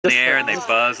in the air and they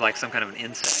buzz like some kind of an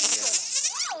insect.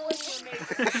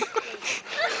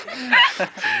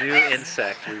 It's a new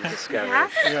insect we've discovered.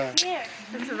 Yeah.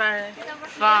 It's very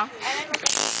fun.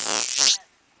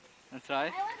 That's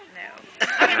right.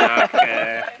 No.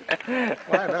 Okay.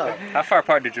 Why not? How far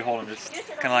apart did you hold them? Just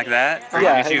kind of like that? Or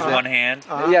Yeah, did you just use one hand?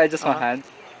 Yeah, just one hand.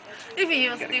 If you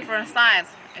use different sides,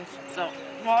 it's so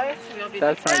voice will be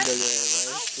That's not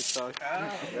different.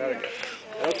 good way, right?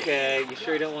 Okay, you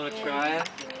sure you don't want to try it?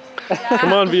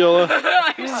 Come on, Viola.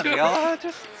 Come on, Viola.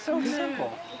 Just so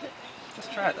simple.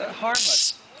 Just try it. They're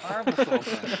harmless. Harmless little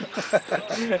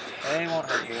thing. They won't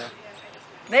hurt you.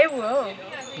 They will.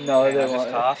 No, they Just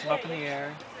won't. toss them up in the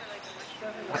air.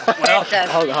 Well,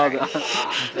 Hold on.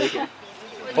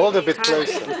 Hold a bit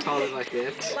closer. Just hold it like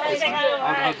this. This one.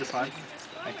 Hold this one.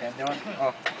 Okay, that one.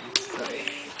 Oh, sorry.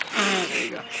 There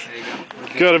you go. There you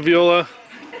go. Got it, Viola.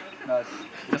 No,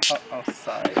 just oh,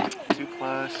 sorry. Too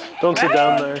close. Don't sit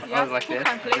down there. Hold it like this.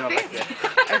 Do it like this.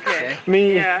 okay.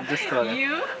 Me. Yeah. Just throw them.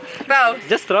 You? Both.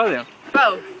 Just throw them.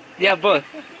 Both. Yeah, both.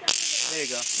 There you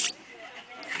go.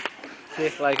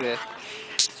 See, like this.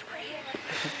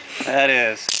 That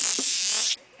is.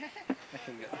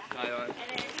 There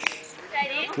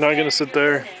you go. Not gonna sit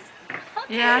there.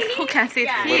 Yes, who can sit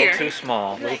A here? little too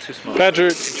small. A little too small.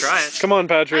 Patrick, Try it. come on,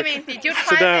 Patrick. I mean, did you Sit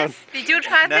try down. this? Did you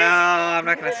try No, this? I'm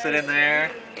not going to sit in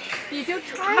there. Did you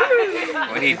try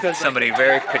We need somebody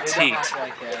very petite.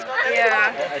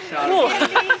 Yeah.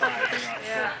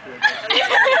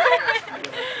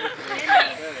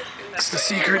 It's the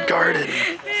secret garden.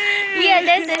 Yeah,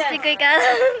 that's the secret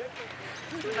garden.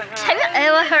 Have you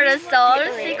ever heard a song,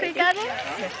 Secret Garden?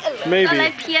 Maybe.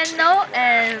 Like piano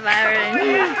and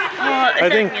violin. Oh, I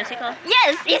think- musical.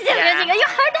 Yes, it's a musical. You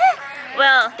heard it?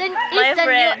 Well, Then my it's the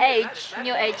friend.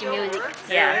 new age music.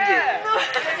 Yeah,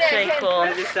 it's really cool. Oh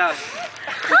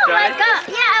my god!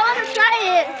 Yeah, I want to try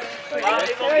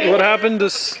it. What happened to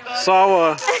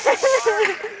Sawa?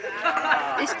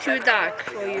 It's too dark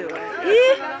for you.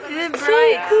 It's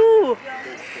bright. Cool.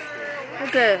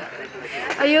 Okay.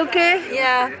 Are you okay?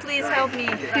 Yeah, please help me.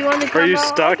 You want to come Are you out?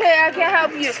 stuck? Okay, I can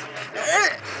help you.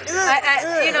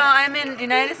 I'm in the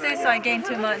United States, so I gain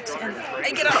too much. And I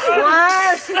get off.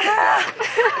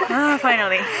 What?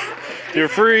 Finally. You're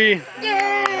free.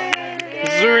 Yay!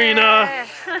 Zarina.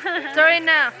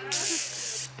 Zarina.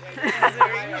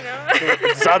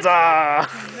 Zaza.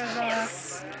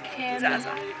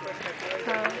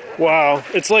 Wow,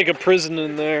 it's like a prison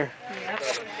in there.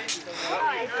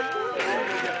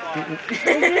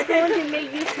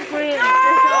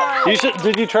 You should.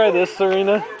 Did you try this,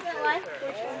 Serena?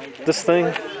 This thing?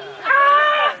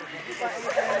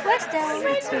 What's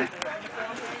that?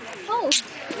 Oh,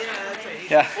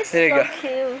 Yeah, there you so go.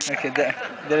 cute. Okay,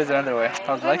 there is another way.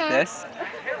 Hold like this.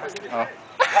 Oh.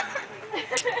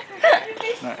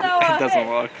 No, it doesn't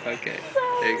work. Okay,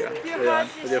 there you go. Put it on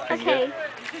with your finger. Okay.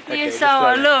 Okay, You just saw throw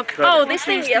a it. look. Throw Oh, it. this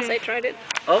thing. Yes, I tried it.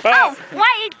 Ah, Oh,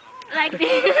 why it like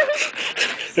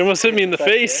this? you almost hit me in the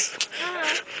face.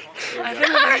 I'm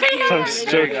just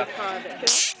There you joking. go.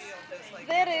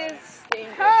 That is.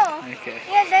 Oh, Okay.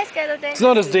 yeah, that's kind of It's dangerous.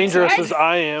 not as dangerous as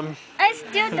I am. I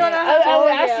still don't know how to I will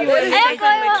hold ask it. you what is I am going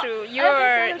exactly on- true. You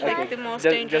are Okay. like the most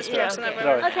Just dangerous throw it. person I've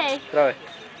Throw ever. it. Okay. Throw it.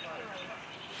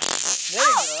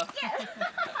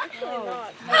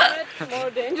 More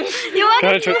dangerous. You want Can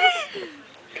I to try? try?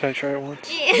 Can I try it once?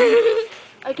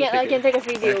 Okay, I can take a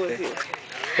video with you.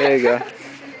 There you go.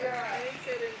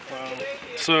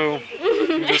 So,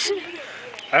 just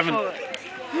I haven't.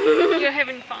 You're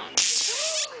having fun.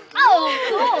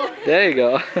 Oh, There you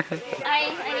go. I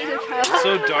need to try. It's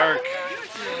so dark.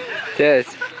 Yes.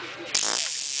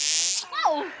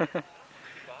 Oh, I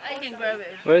can grab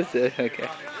it. Where is it? Okay.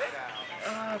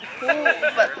 Cool,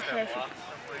 but heavy.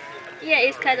 yeah,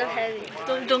 it's kind of heavy.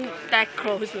 Don't that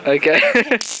close. Okay.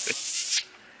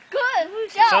 Good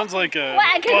job. Sounds like a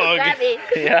Why I cannot bug. grab it?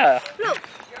 Yeah.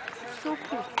 So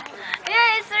cool.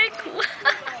 Yeah, it's very cool.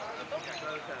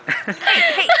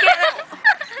 Hey,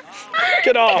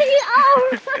 get out. Get off.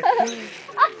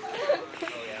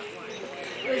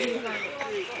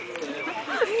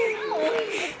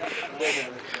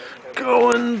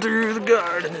 Going through the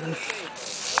garden.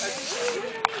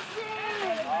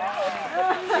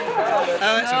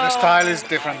 So the style is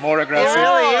different, more aggressive.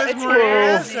 It's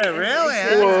crazy. Really?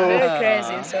 Very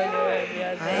crazy in Saudi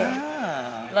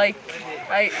Arabia. Like,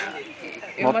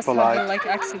 it Not must polite. happen like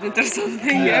accident or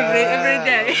something every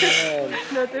day.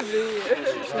 Not every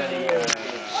year.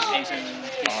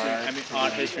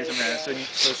 Art history something like that.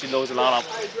 So she knows a lot of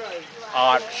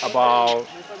art about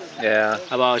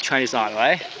Chinese art,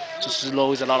 right? So she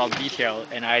knows a lot of detail,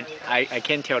 and I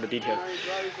can't tell the detail.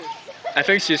 I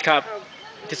think she's kind of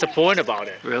disappointed about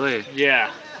it. Really? Yeah.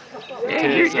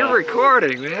 Yeah, you're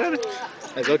recording, man.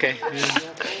 That's okay.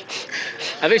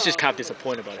 I think she's kind of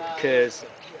disappointed about it because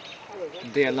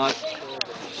they are not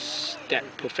that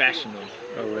professional.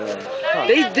 Oh, really?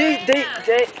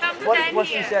 What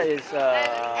she said is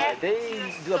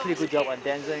they do a pretty good job on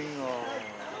dancing or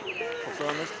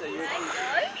performance.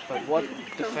 But what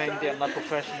the thing they are not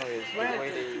professional is the way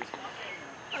they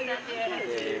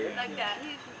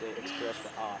express the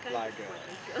art. Like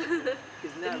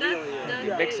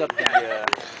they mix up the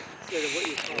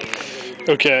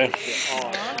Okay.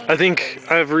 I think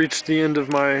I've reached the end of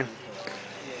my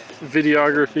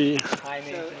videography.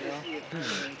 timing, you know.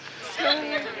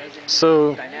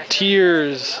 So,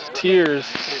 tears.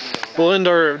 We'll end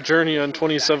our journey on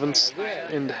 27th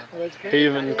and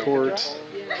Haven Court.